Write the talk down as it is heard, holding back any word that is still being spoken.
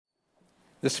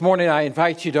This morning, I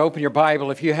invite you to open your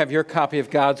Bible if you have your copy of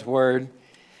God's Word.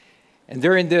 And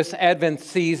during this Advent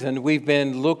season, we've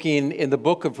been looking in the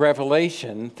book of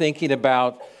Revelation, thinking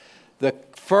about the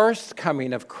first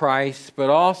coming of Christ, but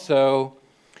also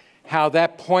how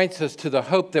that points us to the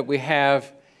hope that we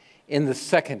have in the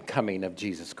second coming of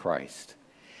Jesus Christ.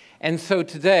 And so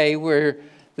today,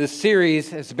 the series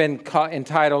has been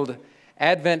entitled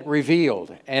Advent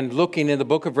Revealed, and looking in the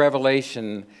book of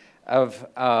Revelation of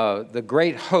the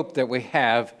great hope that we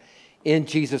have in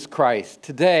Jesus Christ.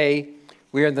 Today,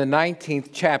 we are in the 19th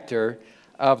chapter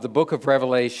of the book of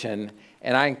Revelation,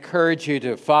 and I encourage you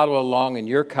to follow along in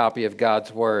your copy of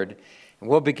God's Word. And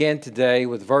we'll begin today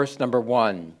with verse number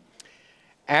 1.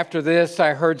 After this,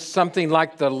 I heard something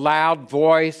like the loud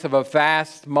voice of a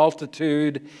vast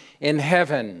multitude in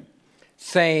heaven,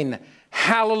 saying,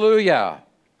 Hallelujah!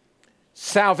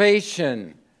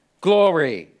 Salvation,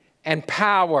 glory, and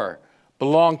power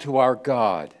belong to our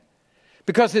God,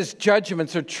 because his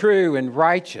judgments are true and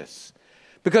righteous,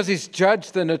 because he's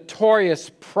judged the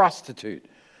notorious prostitute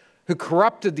who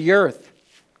corrupted the earth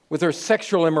with her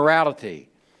sexual immorality.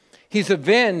 He's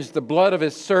avenged the blood of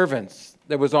his servants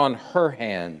that was on her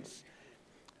hands.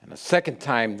 And a second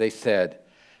time they said,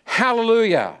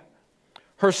 Hallelujah!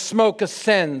 Her smoke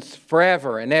ascends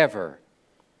forever and ever.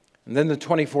 And then the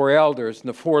 24 elders and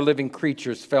the 4 living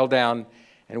creatures fell down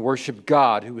and worshiped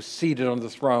God who was seated on the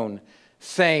throne,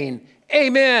 saying,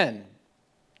 Amen!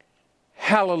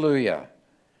 Hallelujah!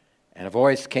 And a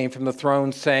voice came from the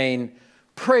throne saying,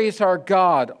 Praise our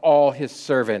God, all his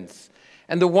servants,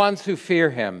 and the ones who fear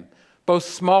him, both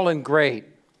small and great.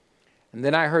 And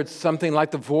then I heard something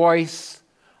like the voice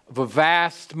of a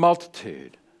vast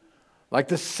multitude, like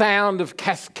the sound of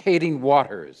cascading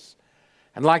waters,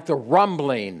 and like the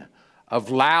rumbling of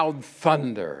loud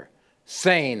thunder,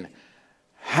 saying,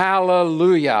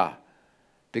 Hallelujah,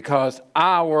 because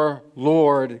our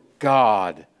Lord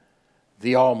God,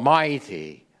 the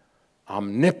Almighty,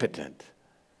 omnipotent,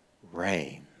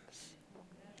 reigns.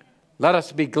 Let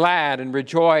us be glad and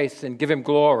rejoice and give him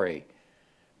glory,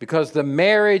 because the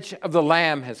marriage of the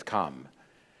Lamb has come,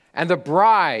 and the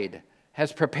bride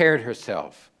has prepared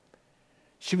herself.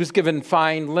 She was given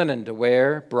fine linen to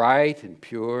wear, bright and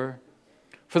pure,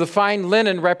 for the fine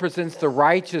linen represents the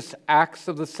righteous acts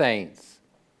of the saints.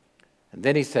 And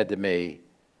then he said to me,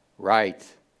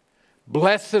 Write,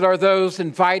 Blessed are those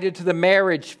invited to the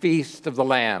marriage feast of the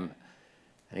Lamb.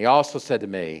 And he also said to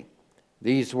me,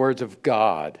 These words of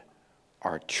God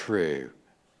are true.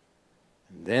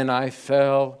 And then I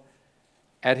fell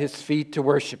at his feet to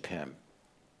worship him.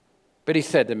 But he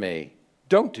said to me,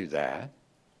 Don't do that.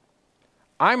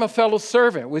 I'm a fellow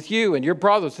servant with you and your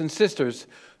brothers and sisters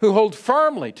who hold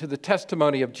firmly to the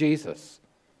testimony of Jesus.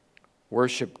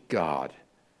 Worship God,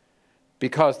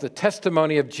 because the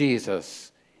testimony of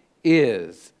Jesus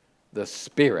is the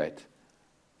spirit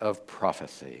of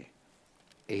prophecy.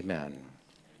 Amen.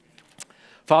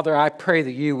 Father, I pray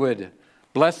that you would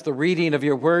bless the reading of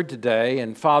your word today.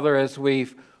 And Father, as we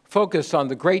focus on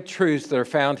the great truths that are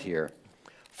found here,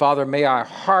 Father, may our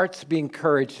hearts be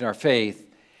encouraged in our faith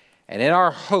and in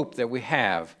our hope that we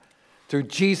have through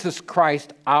Jesus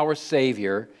Christ, our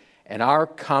Savior and our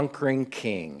conquering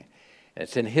King. And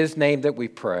it's in his name that we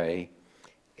pray.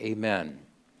 Amen.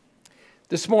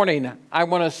 This morning, I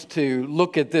want us to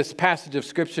look at this passage of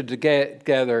Scripture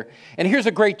together. And here's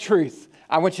a great truth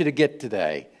I want you to get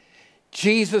today.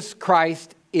 Jesus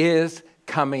Christ is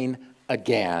coming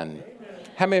again. Amen.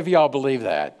 How many of y'all believe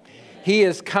that? He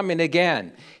is coming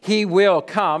again. He will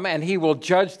come and he will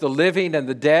judge the living and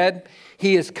the dead.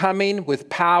 He is coming with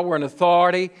power and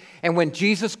authority. And when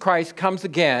Jesus Christ comes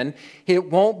again, it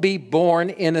won't be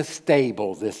born in a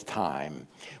stable this time.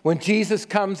 When Jesus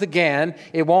comes again,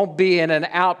 it won't be in an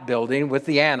outbuilding with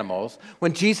the animals.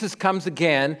 When Jesus comes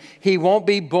again, he won't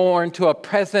be born to a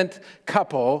peasant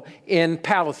couple in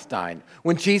Palestine.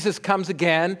 When Jesus comes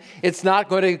again, it's not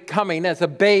going to be coming as a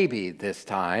baby this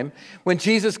time. When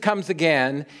Jesus comes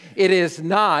again,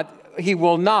 he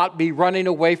will not be running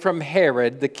away from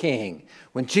Herod the king.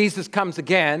 When Jesus comes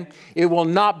again, it will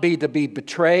not be to be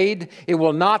betrayed. It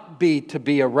will not be to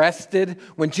be arrested.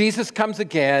 When Jesus comes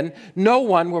again, no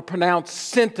one will pronounce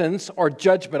sentence or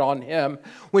judgment on him.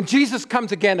 When Jesus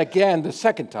comes again the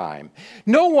second time,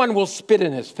 no one will spit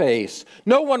in his face.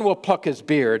 No one will pluck his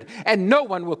beard. And no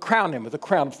one will crown him with a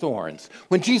crown of thorns.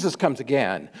 When Jesus comes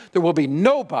again, there will be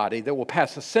nobody that will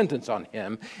pass a sentence on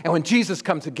him. And when Jesus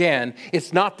comes again,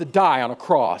 it's not to die on a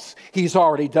cross. He's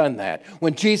already done that.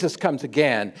 When Jesus comes again,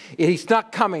 he's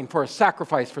not coming for a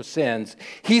sacrifice for sins.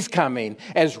 He's coming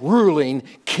as ruling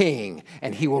king,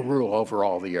 and he will rule over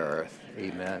all the earth.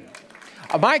 Amen.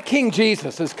 My King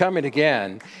Jesus is coming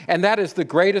again, and that is the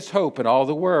greatest hope in all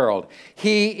the world.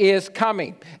 He is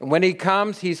coming. And when he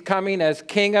comes, he's coming as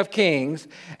King of Kings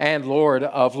and Lord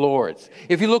of Lords.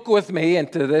 If you look with me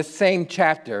into this same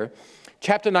chapter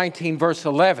 19, verse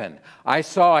 11, I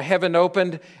saw heaven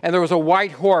opened, and there was a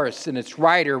white horse, and its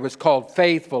rider was called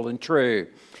Faithful and True.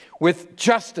 With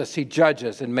justice he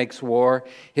judges and makes war.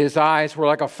 His eyes were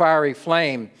like a fiery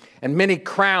flame, and many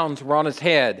crowns were on his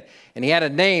head. And he had a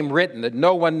name written that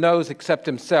no one knows except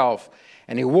himself.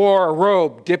 And he wore a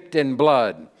robe dipped in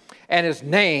blood. And his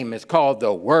name is called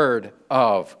the Word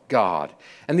of God.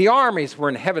 And the armies were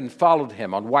in heaven followed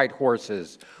him on white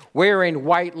horses, wearing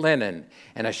white linen.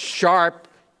 And a sharp,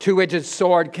 two-edged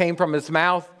sword came from his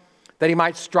mouth, that he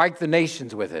might strike the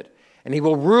nations with it. And he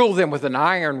will rule them with an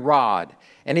iron rod.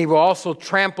 And he will also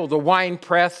trample the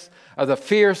winepress of the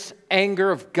fierce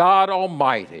anger of God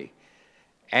Almighty.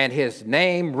 And his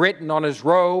name written on his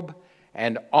robe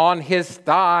and on his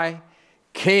thigh,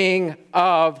 King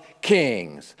of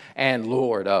Kings and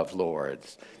Lord of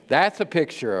Lords. That's a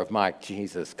picture of my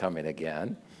Jesus coming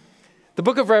again. The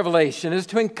book of Revelation is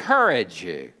to encourage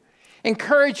you,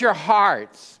 encourage your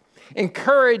hearts,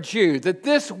 encourage you that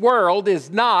this world is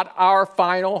not our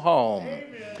final home.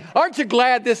 Amen. Aren't you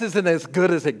glad this isn't as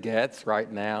good as it gets right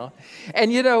now?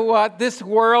 And you know what? This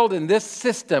world and this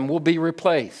system will be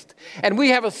replaced. And we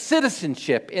have a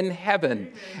citizenship in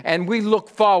heaven. And we look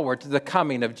forward to the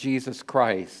coming of Jesus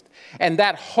Christ and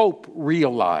that hope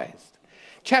realized.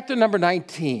 Chapter number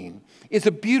 19 is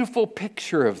a beautiful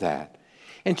picture of that.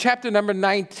 In chapter number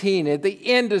 19, at the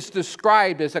end is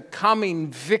described as a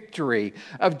coming victory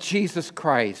of Jesus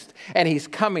Christ, and he's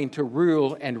coming to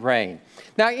rule and reign.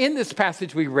 Now, in this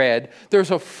passage we read, there's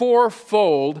a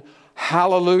fourfold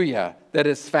hallelujah that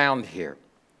is found here.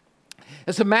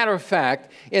 As a matter of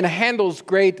fact, in Handel's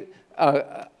great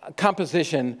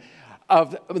composition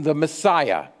of the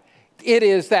Messiah, it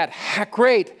is that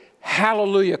great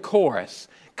hallelujah chorus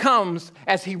comes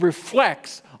as he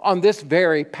reflects on this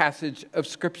very passage of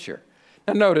Scripture.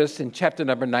 Now notice in chapter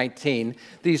number 19,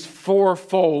 these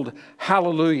fourfold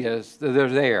hallelujahs that are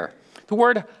there. The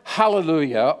word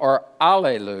hallelujah or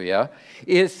alleluia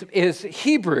is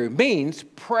Hebrew, means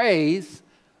praise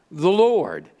the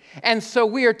Lord. And so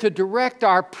we are to direct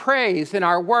our praise and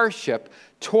our worship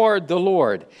toward the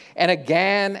Lord. And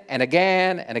again and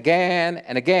again and again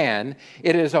and again,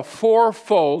 it is a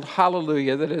fourfold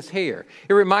hallelujah that is here.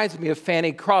 It reminds me of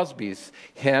Fanny Crosby's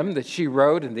hymn that she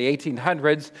wrote in the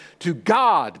 1800s, "To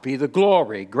God be the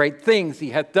glory, great things he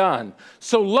hath done.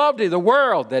 So loved he the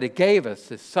world that he gave us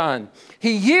his Son.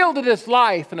 He yielded his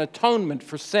life in atonement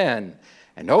for sin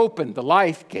and opened the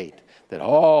life gate that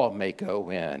all may go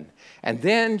in." And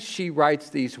then she writes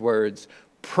these words,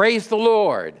 "Praise the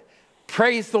Lord.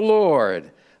 Praise the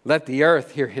Lord. Let the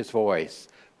earth hear his voice.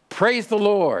 Praise the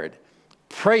Lord.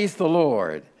 Praise the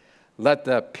Lord. Let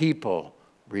the people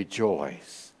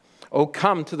rejoice. Oh,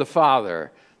 come to the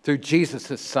Father through Jesus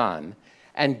his Son,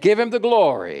 and give him the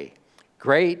glory.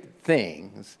 Great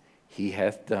things he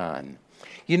hath done."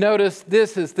 You notice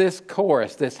this is this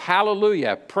chorus, this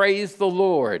hallelujah, praise the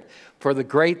Lord for the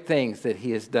great things that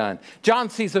he has done. John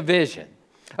sees a vision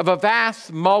of a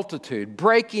vast multitude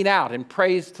breaking out in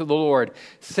praise to the Lord,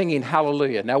 singing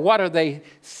hallelujah. Now, why are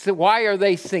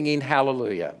they singing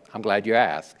hallelujah? I'm glad you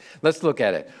asked. Let's look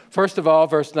at it. First of all,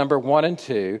 verse number 1 and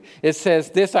 2, it says,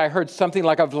 "This I heard something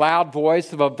like a loud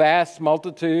voice of a vast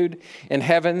multitude in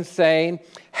heaven saying,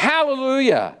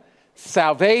 Hallelujah!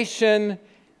 Salvation,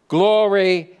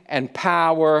 glory, and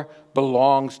power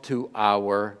belongs to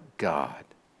our God."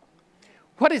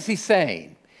 What is he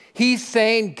saying? He's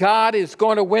saying God is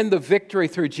going to win the victory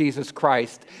through Jesus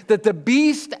Christ, that the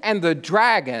beast and the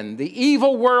dragon, the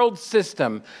evil world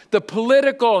system, the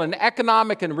political and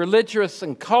economic and religious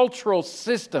and cultural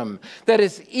system that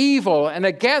is evil and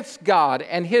against God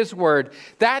and his word,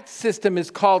 that system is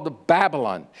called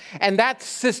Babylon. And that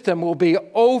system will be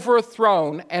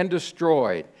overthrown and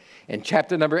destroyed. In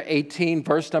chapter number 18,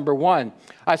 verse number 1,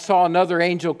 I saw another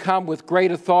angel come with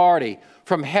great authority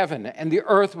from heaven, and the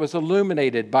earth was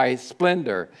illuminated by his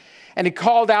splendor. And he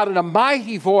called out in a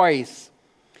mighty voice,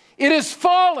 "It is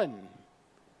fallen!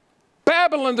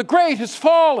 Babylon the Great has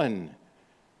fallen!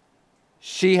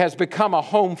 She has become a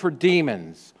home for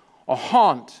demons, a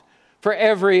haunt for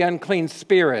every unclean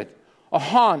spirit, a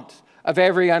haunt of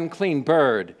every unclean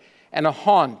bird, and a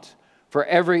haunt for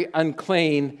every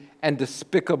unclean and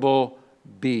despicable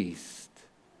beast."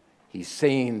 He's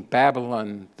saying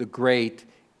Babylon the Great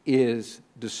is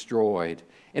destroyed.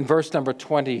 In verse number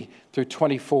 20 through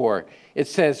 24, it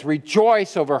says,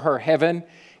 "Rejoice over her, heaven,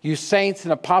 you saints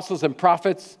and apostles and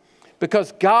prophets,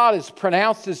 because God has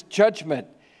pronounced his judgment,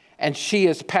 and she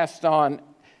has passed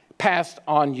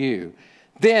on you.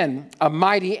 Then a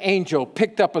mighty angel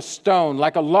picked up a stone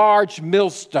like a large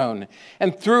millstone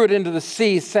and threw it into the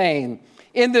sea, saying,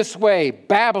 in this way,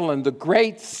 Babylon, the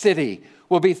great city,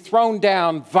 will be thrown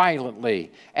down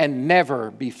violently and never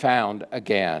be found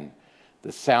again.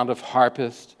 The sound of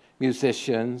harpists,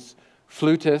 musicians,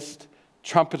 flutists,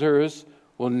 trumpeters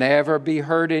will never be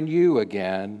heard in you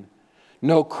again.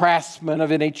 No craftsman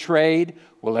of any trade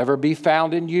will ever be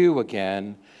found in you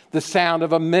again. The sound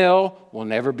of a mill will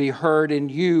never be heard in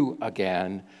you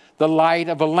again. The light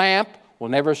of a lamp will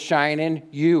never shine in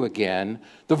you again.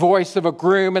 The voice of a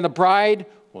groom and a bride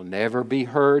will never be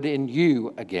heard in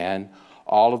you again.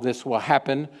 All of this will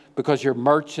happen because your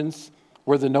merchants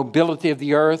were the nobility of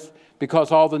the earth,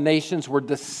 because all the nations were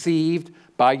deceived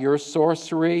by your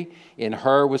sorcery. In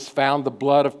her was found the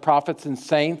blood of prophets and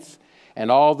saints, and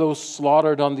all those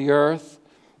slaughtered on the earth.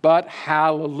 But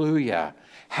hallelujah,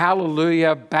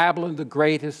 hallelujah, Babylon the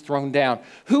Great is thrown down.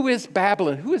 Who is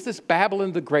Babylon? Who is this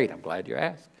Babylon the Great? I'm glad you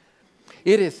asked.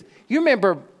 It is, you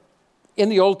remember in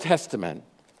the Old Testament,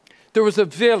 there was a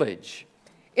village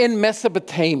in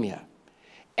Mesopotamia,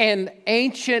 an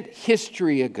ancient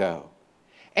history ago.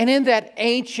 And in that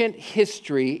ancient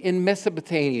history in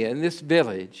Mesopotamia, in this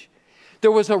village,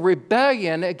 there was a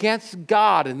rebellion against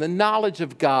God and the knowledge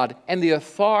of God and the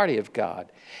authority of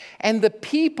God. And the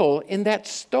people in that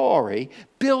story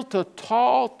built a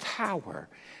tall tower,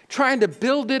 trying to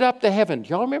build it up to heaven.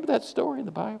 Y'all remember that story in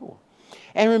the Bible?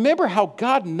 And remember how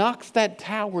God knocks that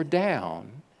tower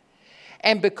down.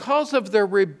 And because of their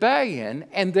rebellion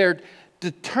and their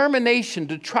determination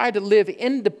to try to live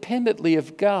independently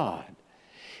of God,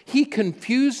 he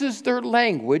confuses their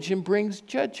language and brings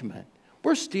judgment.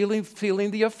 We're still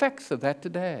feeling the effects of that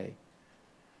today.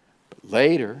 But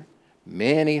later,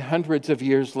 many hundreds of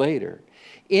years later,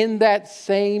 in that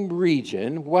same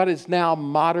region, what is now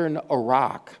modern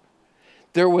Iraq,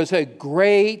 there was a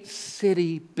great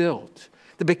city built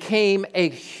that became a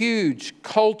huge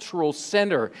cultural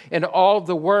center in all of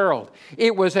the world.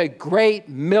 It was a great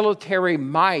military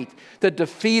might that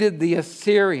defeated the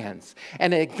Assyrians,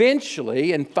 and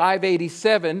eventually in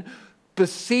 587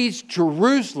 besieged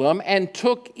Jerusalem and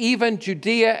took even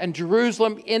Judea and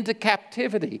Jerusalem into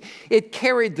captivity. It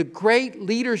carried the great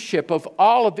leadership of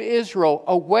all of Israel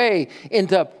away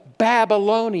into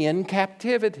Babylonian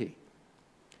captivity.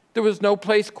 There was no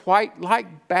place quite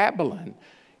like Babylon.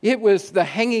 It was the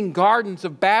Hanging Gardens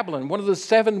of Babylon, one of the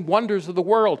 7 wonders of the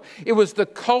world. It was the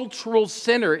cultural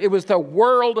center. It was the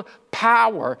world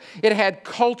power. It had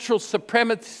cultural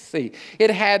supremacy.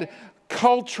 It had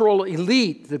cultural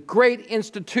elite, the great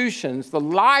institutions. The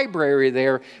library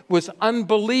there was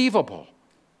unbelievable.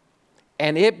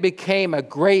 And it became a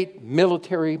great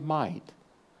military might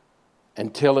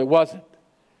until it wasn't.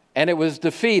 And it was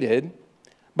defeated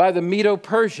by the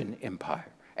Medo-Persian Empire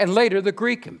and later the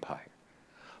Greek Empire.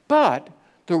 But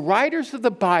the writers of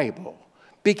the Bible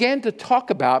began to talk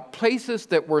about places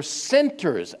that were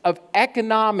centers of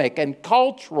economic and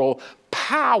cultural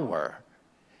power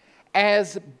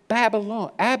as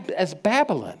Babylon. As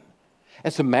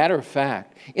a matter of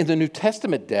fact, in the New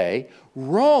Testament day,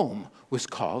 Rome was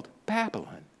called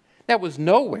Babylon. That was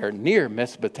nowhere near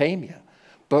Mesopotamia,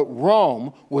 but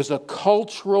Rome was a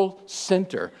cultural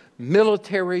center,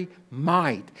 military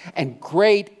might, and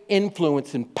great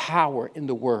influence and power in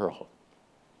the world.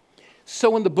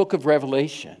 So in the book of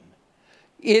Revelation,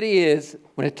 it is,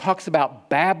 when it talks about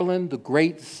Babylon, the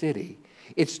great city,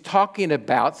 it's talking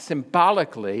about,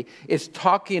 symbolically, it's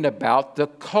talking about the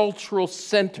cultural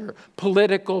center,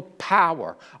 political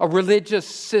power, a religious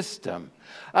system,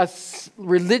 a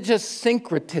religious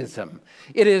syncretism.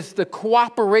 It is the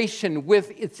cooperation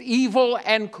with its evil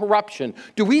and corruption.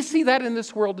 Do we see that in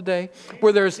this world today?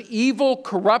 Where there's evil,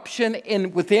 corruption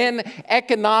within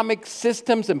economic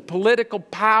systems and political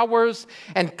powers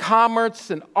and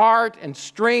commerce and art and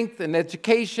strength and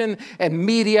education and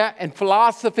media and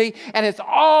philosophy, and it's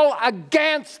all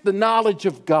against the knowledge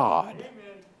of God.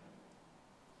 Amen.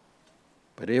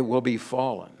 But it will be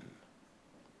fallen.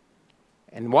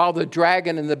 And while the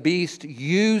dragon and the beast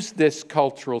use this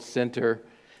cultural center,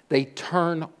 they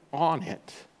turn on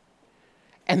it.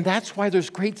 And that's why there's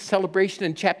great celebration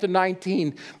in chapter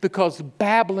 19, because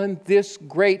Babylon, this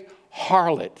great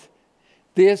harlot,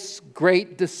 this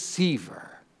great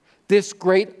deceiver, this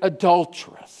great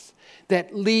adulteress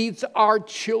that leads our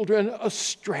children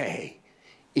astray,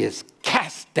 is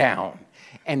cast down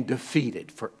and defeated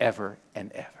forever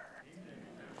and ever.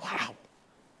 Wow.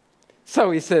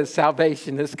 So he says,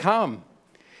 salvation has come.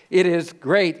 It is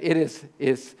great. It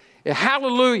is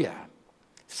hallelujah.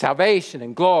 Salvation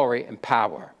and glory and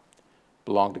power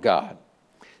belong to God.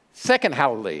 Second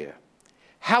hallelujah.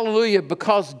 Hallelujah,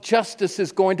 because justice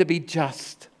is going to be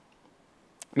just.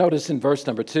 Notice in verse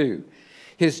number 2,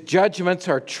 his judgments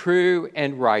are true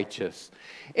and righteous.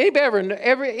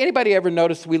 Anybody ever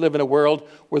notice we live in a world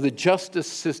where the justice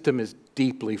system is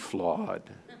deeply flawed?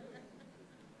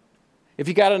 If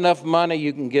you got enough money,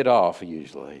 you can get off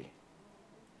usually.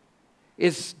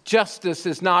 Justice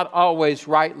is not always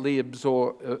rightly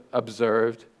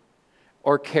observed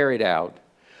or carried out.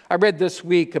 I read this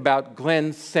week about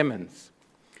Glenn Simmons.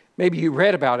 Maybe you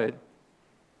read about it.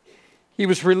 He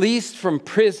was released from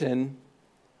prison.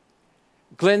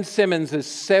 Glenn Simmons is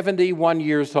 71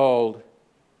 years old,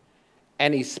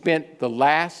 and he spent the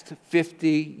last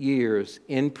 50 years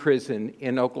in prison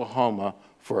in Oklahoma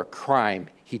for a crime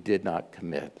he did not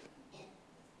commit.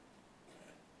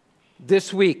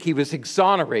 This week, he was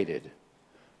exonerated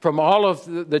from all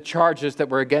of the charges that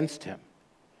were against him,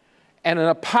 and an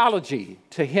apology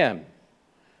to him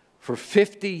for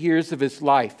 50 years of his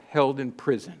life held in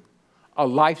prison, a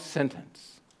life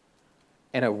sentence,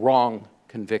 and a wrong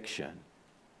conviction.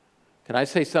 Can I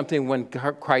say something? When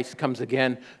Christ comes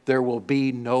again, there will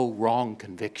be no wrong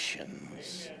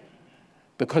convictions,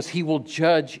 because he will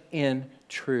judge in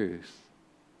truth.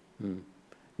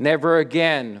 Never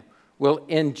again will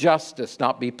injustice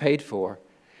not be paid for.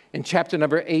 In chapter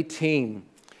number 18,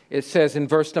 it says in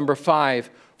verse number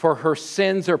 5, for her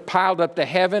sins are piled up to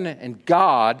heaven, and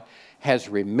God has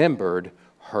remembered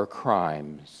her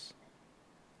crimes.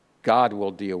 God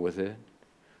will deal with it.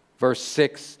 Verse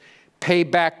 6, pay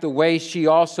back the way she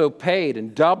also paid,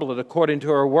 and double it according to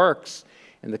her works.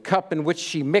 In the cup in which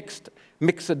she mix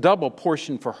a double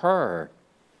portion for her.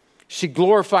 She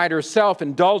glorified herself,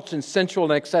 indulged in sensual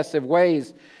and excessive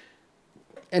ways,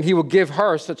 and he will give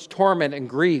her such torment and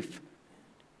grief,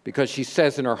 because she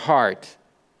says in her heart,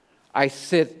 I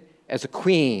sit as a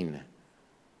queen,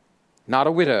 not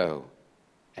a widow,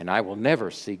 and I will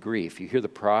never see grief. You hear the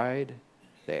pride,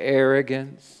 the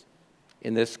arrogance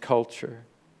in this culture.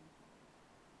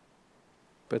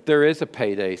 But there is a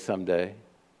payday someday.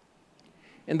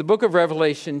 In the book of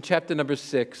Revelation, chapter number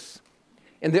 6,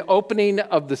 in the opening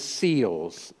of the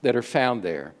seals that are found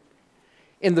there,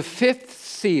 in the fifth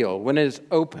seal, when it is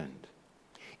opened,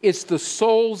 it's the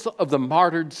souls of the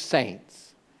martyred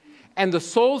saints. And the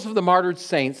souls of the martyred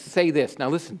saints say this. Now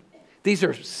listen, these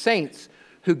are saints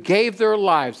who gave their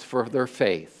lives for their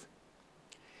faith.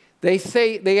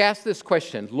 They ask this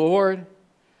question, Lord,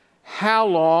 how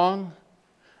long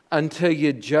until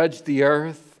you judge the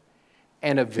earth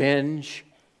and avenge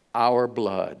our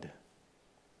blood?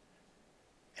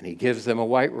 And he gives them a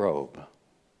white robe.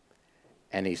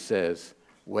 And he says,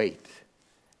 wait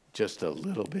just a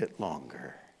little bit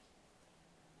longer.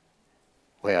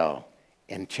 Well,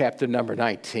 in chapter number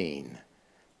 19,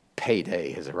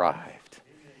 payday has arrived,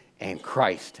 and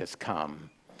Christ has come.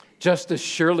 Just as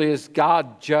surely as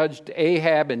God judged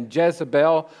Ahab and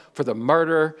Jezebel for the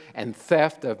murder and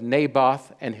theft of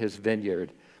Naboth and his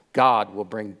vineyard, God will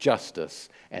bring justice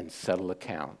and settle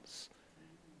accounts.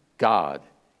 God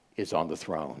is on the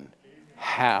throne.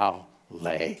 Hallelujah.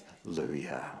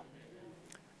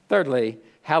 Thirdly,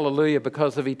 hallelujah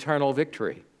because of eternal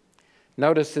victory.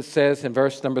 Notice it says in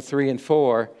verse number 3 and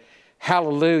 4,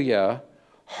 hallelujah,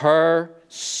 her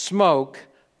smoke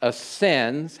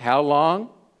ascends, how long?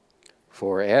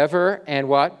 Forever and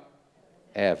what?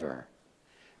 Ever.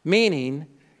 Meaning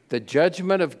the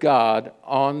judgment of God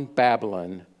on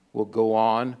Babylon will go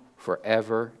on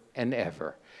forever and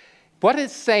ever. What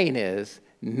it's saying is,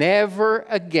 never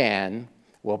again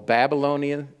will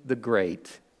Babylonian the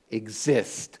Great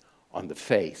exist on the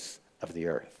face of the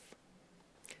earth.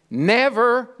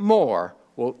 Never more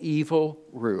will evil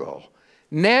rule.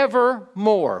 Never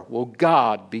more will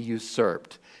God be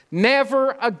usurped.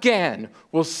 Never again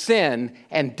will sin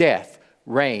and death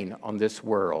reign on this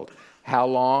world. How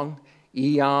long?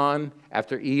 Eon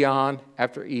after eon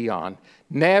after eon.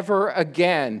 Never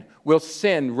again will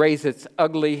sin raise its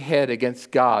ugly head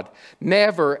against God.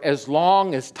 Never, as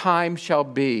long as time shall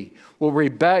be, will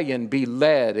rebellion be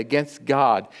led against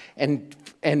God and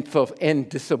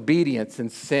disobedience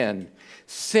and sin.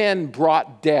 Sin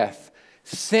brought death.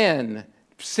 Sin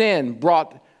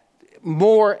brought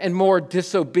more and more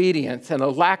disobedience and a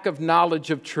lack of knowledge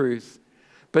of truth.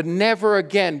 But never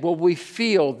again will we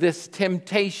feel this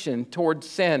temptation towards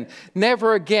sin.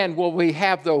 Never again will we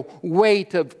have the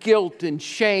weight of guilt and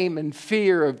shame and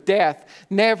fear of death.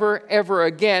 Never, ever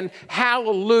again.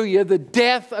 Hallelujah, the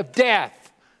death of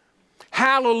death.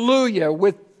 Hallelujah,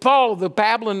 with fall of the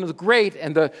Babylon the Great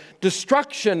and the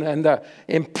destruction and the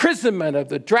imprisonment of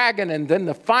the dragon and then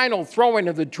the final throwing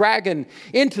of the dragon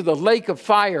into the lake of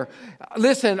fire.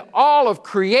 Listen, all of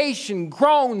creation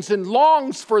groans and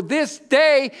longs for this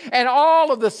day, and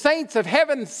all of the saints of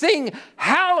heaven sing,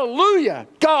 hallelujah,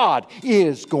 God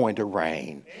is going to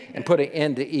reign and put an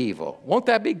end to evil. Won't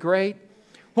that be great?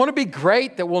 Won't it be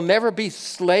great that we'll never be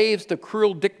slaves to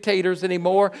cruel dictators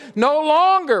anymore? No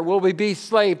longer will we be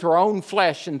slaves to our own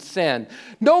flesh and sin.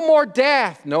 No more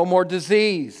death, no more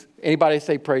disease. Anybody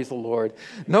say praise the Lord?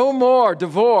 No more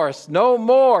divorce, no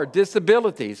more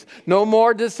disabilities, no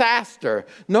more disaster,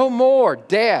 no more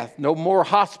death, no more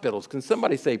hospitals. Can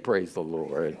somebody say praise the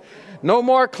Lord? No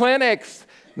more clinics,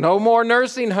 no more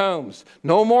nursing homes,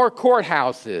 no more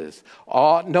courthouses,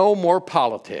 no more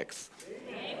politics.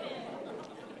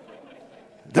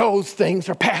 Those things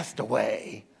are passed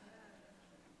away.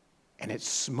 And its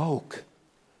smoke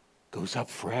goes up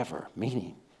forever,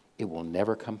 meaning it will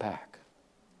never come back,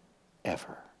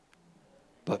 ever.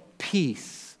 But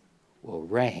peace will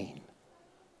reign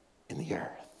in the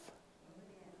earth.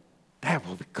 That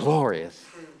will be glorious.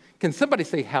 Can somebody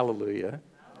say hallelujah?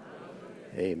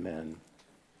 Hallelujah. Amen.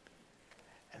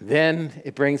 And then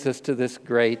it brings us to this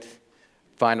great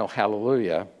final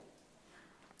hallelujah.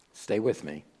 Stay with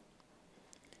me.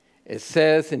 It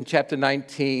says in chapter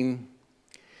 19,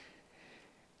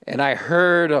 and I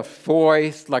heard a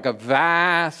voice like a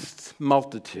vast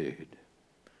multitude,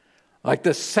 like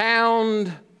the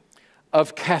sound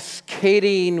of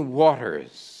cascading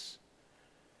waters,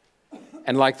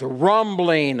 and like the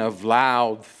rumbling of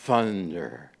loud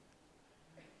thunder.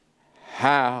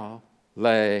 Hallelujah.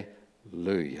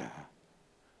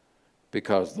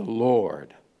 Because the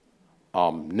Lord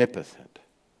omnipotent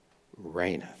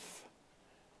reigneth.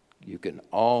 You can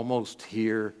almost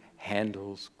hear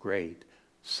Handel's great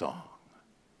song.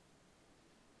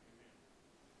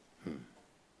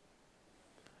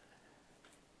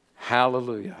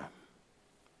 Hallelujah.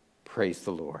 Praise the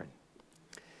Lord.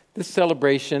 This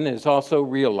celebration is also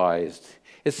realized.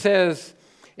 It says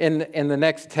in the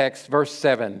next text, verse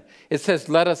 7, it says,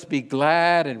 let us be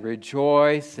glad and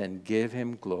rejoice and give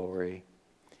him glory.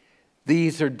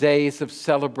 These are days of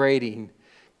celebrating,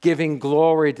 giving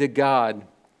glory to God,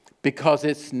 because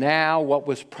it's now what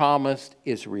was promised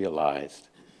is realized.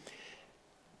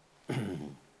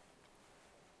 In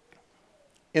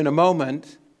a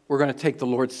moment, we're going to take the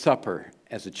Lord's Supper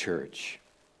as a church.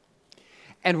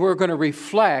 And we're going to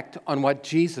reflect on what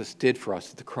Jesus did for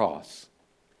us at the cross.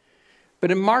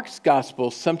 But in Mark's gospel,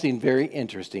 something very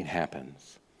interesting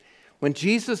happens. When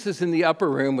Jesus is in the upper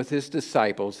room with his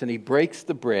disciples and he breaks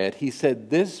the bread, he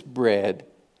said, this bread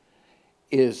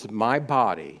is my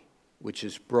body, which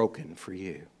is broken for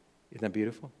you. Isn't that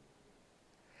beautiful?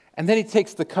 And then he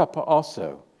takes the cup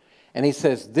also, and he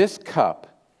says, this cup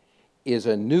is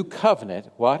a new covenant,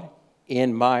 what?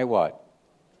 In my what?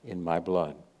 In my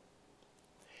blood.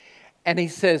 And he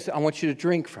says, I want you to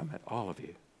drink from it, all of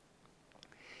you.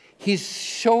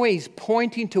 He's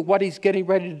pointing to what he's getting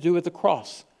ready to do at the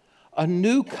cross. A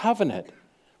new covenant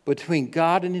between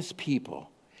God and his people.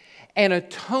 An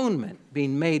atonement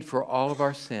being made for all of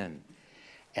our sin.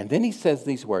 And then he says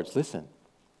these words, listen,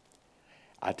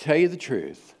 I tell you the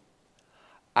truth,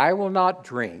 I will not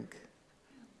drink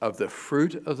of the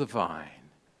fruit of the vine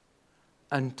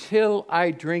until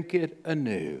I drink it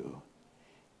anew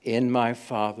in my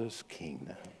Father's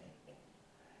kingdom.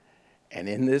 And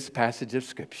in this passage of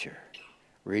Scripture,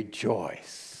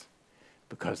 rejoice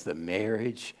because the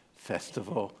marriage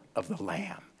festival of the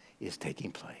Lamb is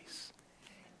taking place.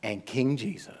 And King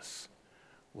Jesus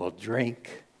will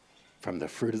drink from the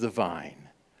fruit of the vine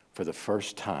for the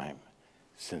first time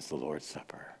since the Lord's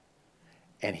Supper.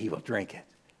 And he will drink it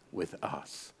with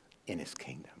us in his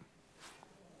kingdom.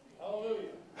 Hallelujah.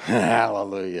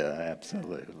 Hallelujah,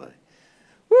 absolutely.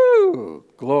 Woo,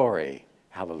 glory,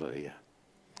 hallelujah.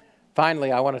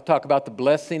 Finally, I want to talk about the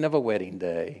blessing of a wedding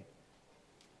day.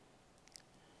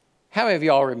 How many of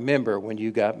y'all remember when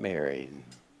you got married?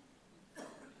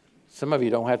 Some of you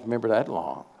don't have to remember that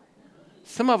long.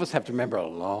 Some of us have to remember a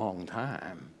long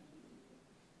time.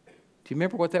 Do you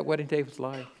remember what that wedding day was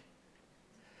like?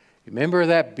 Remember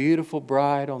that beautiful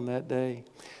bride on that day?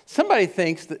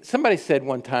 Somebody said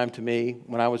one time to me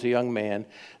when I was a young man,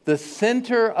 the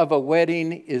center of a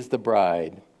wedding is the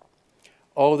bride.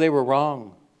 Oh, they were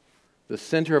wrong. The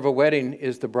center of a wedding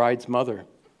is the bride's mother.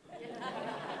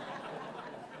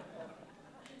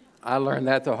 I learned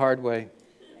that the hard way.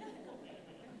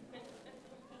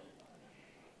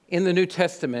 In the New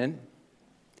Testament,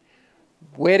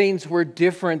 weddings were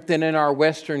different than in our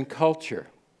Western culture.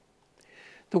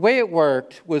 The way it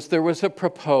worked was there was a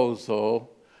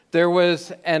proposal, there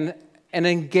was an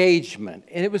engagement,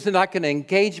 and it was like an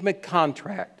engagement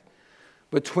contract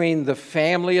between the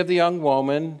family of the young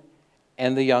woman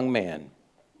and the young man.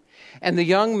 And the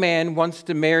young man wants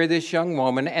to marry this young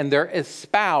woman, and they're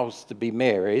espoused to be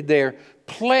married. They're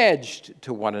pledged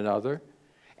to one another,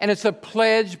 and it's a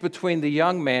pledge between the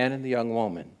young man and the young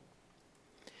woman.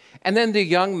 And then the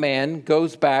young man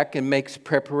goes back and makes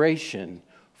preparation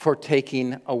for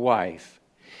taking a wife.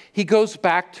 He goes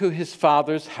back to his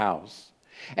father's house,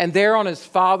 and there on his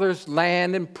father's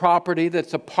land and property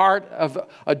that's a part of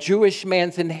a Jewish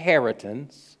man's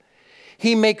inheritance,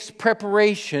 he makes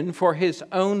preparation for his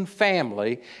own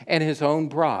family and his own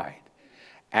bride.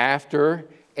 After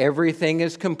everything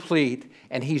is complete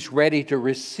and he's ready to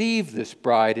receive this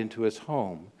bride into his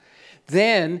home,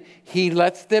 then he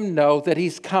lets them know that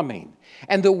he's coming.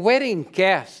 And the wedding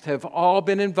guests have all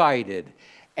been invited,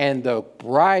 and the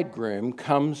bridegroom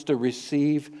comes to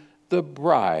receive the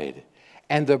bride.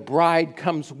 And the bride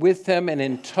comes with them, and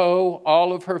in tow,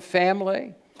 all of her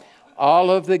family, all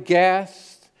of the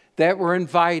guests that were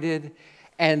invited,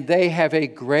 and they have a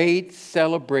great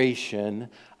celebration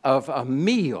of a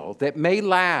meal that may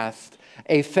last,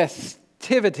 a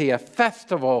festivity, a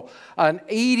festival, an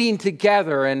eating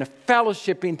together and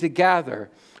fellowshipping together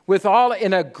with all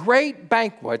in a great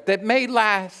banquet that may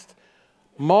last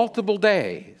multiple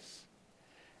days.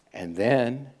 And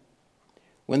then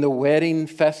when the wedding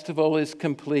festival is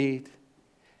complete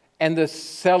and the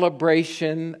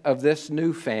celebration of this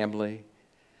new family,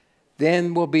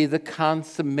 then will be the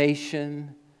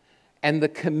consummation and the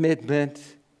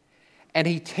commitment, and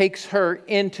he takes her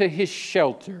into his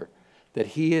shelter that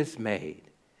he has made,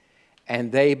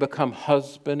 and they become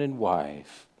husband and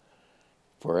wife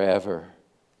forever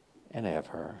and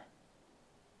ever.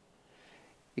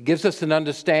 It gives us an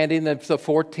understanding of the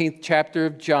 14th chapter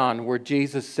of John, where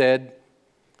Jesus said,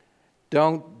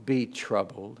 "Don't be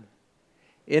troubled.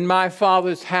 In my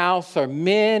Father's house are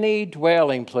many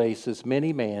dwelling places,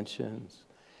 many mansions."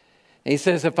 And he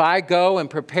says, "If I go and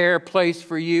prepare a place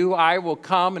for you, I will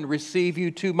come and receive you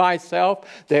to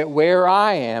myself, that where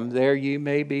I am, there you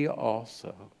may be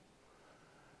also."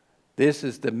 This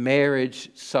is the marriage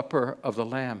supper of the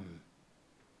Lamb.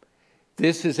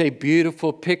 This is a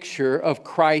beautiful picture of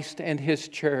Christ and his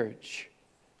church.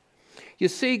 You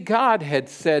see, God had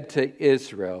said to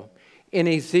Israel in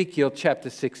Ezekiel chapter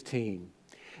 16,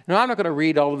 now, I'm not going to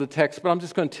read all of the text, but I'm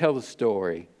just going to tell the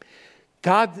story.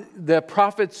 God, the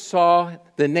prophet saw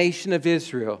the nation of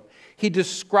Israel. He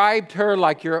described her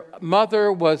like your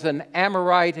mother was an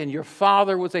Amorite and your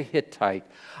father was a Hittite.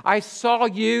 I saw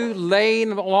you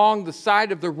laying along the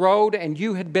side of the road, and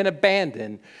you had been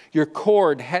abandoned. Your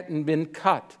cord hadn't been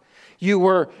cut. You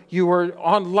were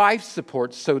on life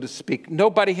support, so to speak.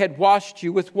 Nobody had washed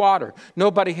you with water.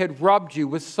 Nobody had rubbed you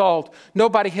with salt.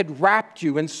 Nobody had wrapped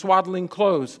you in swaddling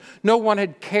clothes. No one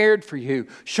had cared for you,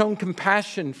 shown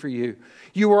compassion for you.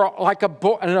 You were like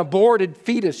an aborted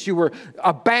fetus. You were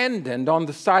abandoned on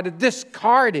the side of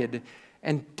discarded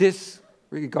and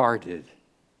disregarded.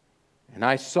 And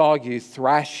I saw you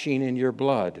thrashing in your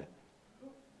blood.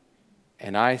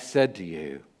 And I said to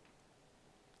you,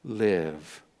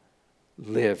 "Live.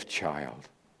 Live, child."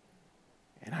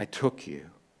 And I took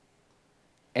you,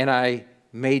 and I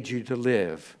made you to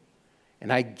live,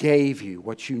 and I gave you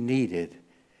what you needed,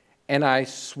 and I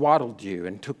swaddled you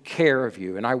and took care of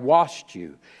you, and I washed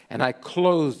you, and I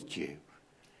clothed you,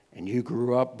 and you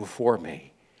grew up before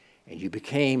me, and you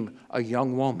became a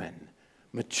young woman,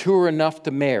 mature enough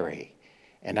to marry,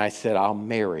 and I said, "I'll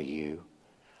marry you."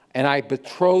 And I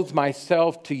betrothed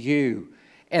myself to you,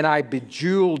 and I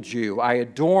bejeweled you, I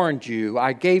adorned you,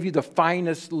 I gave you the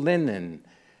finest linen.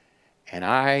 And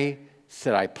I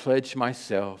said, "I pledge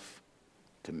myself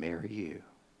to marry you."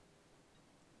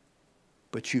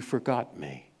 But you forgot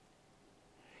me.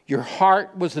 Your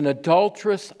heart was an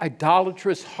adulterous,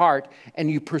 idolatrous heart, and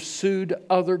you pursued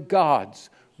other gods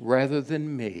rather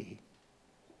than me.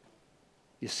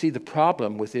 You see, the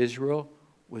problem with Israel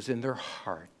was in their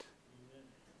heart.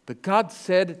 But God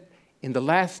said, "In the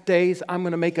last days, I'm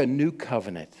going to make a new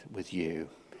covenant with you.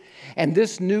 And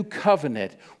this new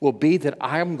covenant will be that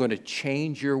I'm going to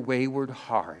change your wayward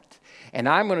heart. And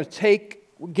I'm going to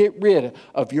get rid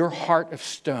of your heart of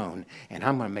stone, and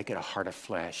I'm going to make it a heart of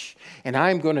flesh. And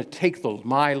I'm going to take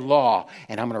my law,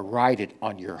 and I'm going to write it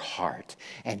on your heart.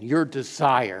 And your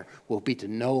desire will be to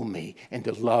know me and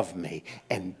to love me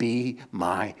and be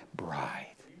my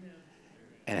bride."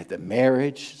 And at the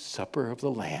marriage supper of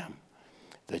the Lamb,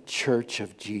 the church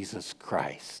of Jesus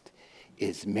Christ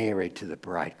is married to the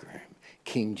bridegroom,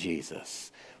 King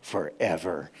Jesus,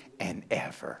 forever and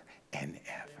ever and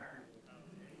ever.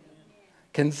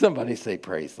 Can somebody say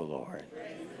praise the Lord?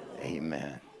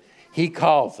 Amen. He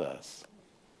calls us.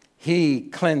 He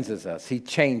cleanses us. He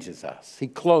changes us. He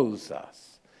clothes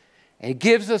us. And he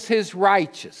gives us his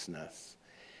righteousness.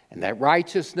 And that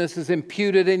righteousness is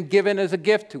imputed and given as a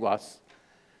gift to us.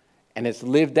 And it's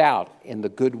lived out in the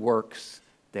good works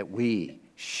that we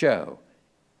show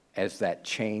as that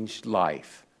changed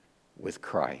life with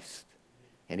Christ.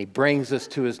 And he brings us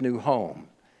to his new home.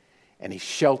 And he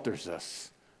shelters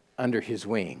us under his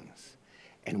wings.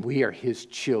 And we are his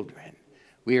children.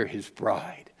 We are his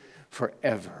bride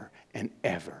forever and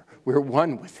ever. We're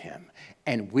one with him.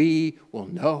 And we will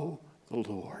know the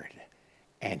Lord.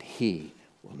 And he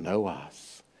will know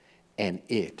us. And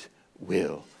it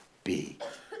will be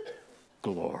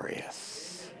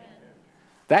glorious.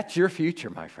 That's your future,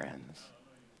 my friends.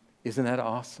 Isn't that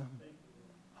awesome?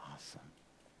 Awesome.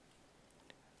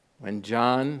 When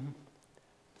John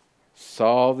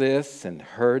saw this and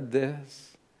heard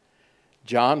this,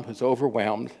 John was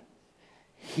overwhelmed.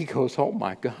 He goes, oh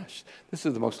my gosh, this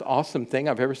is the most awesome thing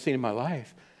I've ever seen in my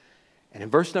life. And in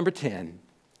verse number 10,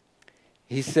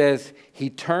 he says, he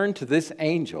turned to this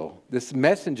angel, this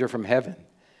messenger from heaven,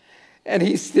 and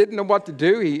he didn't know what to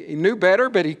do. He knew better,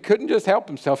 but he couldn't just help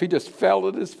himself. He just fell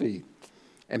at his feet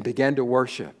and began to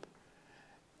worship.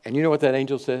 And you know what that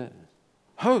angel said?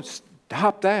 Oh,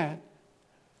 stop that.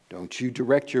 Don't you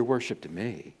direct your worship to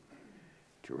me.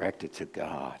 Direct it to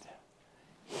God.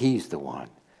 He's the one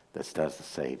that does the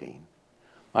saving.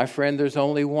 My friend, there's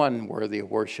only one worthy of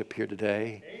worship here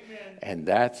today. Amen. And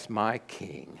that's my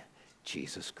King,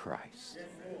 Jesus Christ.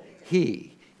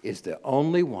 He is the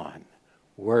only one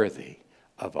worthy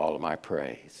of all of my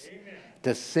praise. Amen.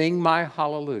 To sing my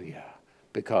hallelujah,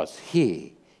 because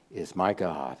he is my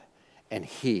God and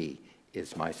he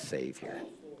is my Savior.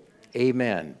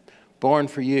 Amen. Born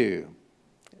for you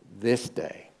this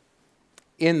day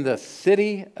in the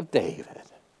city of David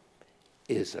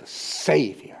is a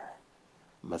Savior,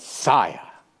 Messiah,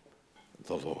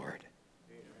 the Lord.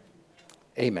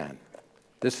 Amen.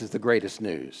 This is the greatest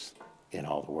news in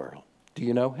all the world. Do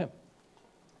you know him?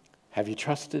 Have you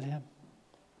trusted him?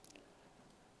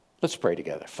 Let's pray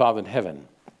together. Father in heaven,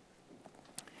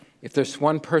 if there's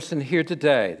one person here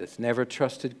today that's never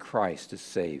trusted Christ as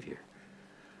Savior,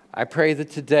 I pray that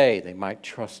today they might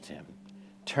trust him,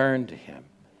 turn to him,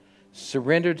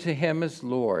 surrender to him as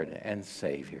Lord and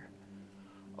Savior.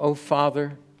 Oh,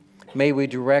 Father, may we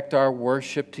direct our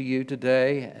worship to you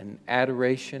today in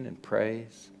adoration and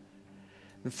praise.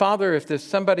 And Father, if there's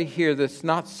somebody here that's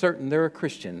not certain they're a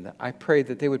Christian, I pray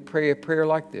that they would pray a prayer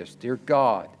like this. Dear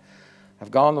God, I've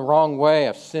gone the wrong way.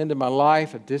 I've sinned in my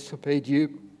life. I've disobeyed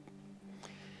you.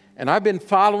 And I've been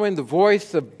following the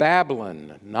voice of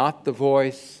Babylon, not the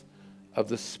voice of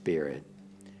the Spirit.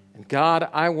 And God,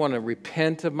 I want to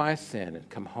repent of my sin and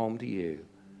come home to you.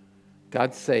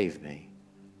 God, save me.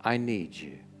 I need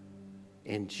you.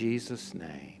 In Jesus'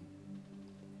 name.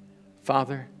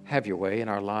 Father, have your way in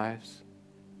our lives.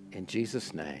 In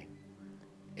Jesus' name,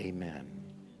 amen.